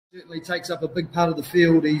Certainly takes up a big part of the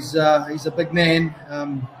field. He's a big man.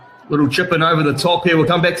 Little chipping over the top here. We'll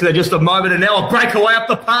come back to that in just a moment. And now a breakaway up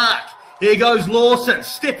the park. Here goes Lawson,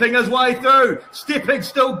 stepping his way through. Stepping,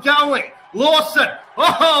 still going. Lawson.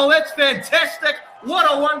 Oh, that's fantastic. What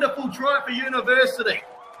a wonderful try for University.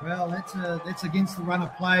 Well, that's against the run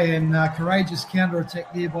of play, and courageous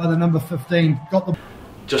counter-attack there by the number 15. Got the...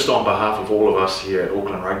 Just on behalf of all of us here at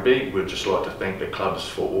Auckland Rugby, we'd just like to thank the clubs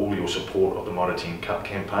for all your support of the Mitre 10 Cup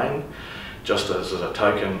campaign. Just as a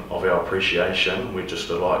token of our appreciation, we'd just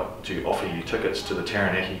like to offer you tickets to the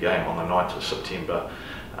Taranaki game on the 9th of September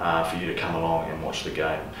for you to come along and watch the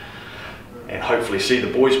game. And hopefully see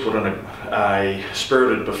the boys put in a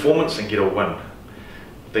spirited performance and get a win.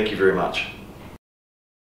 Thank you very much.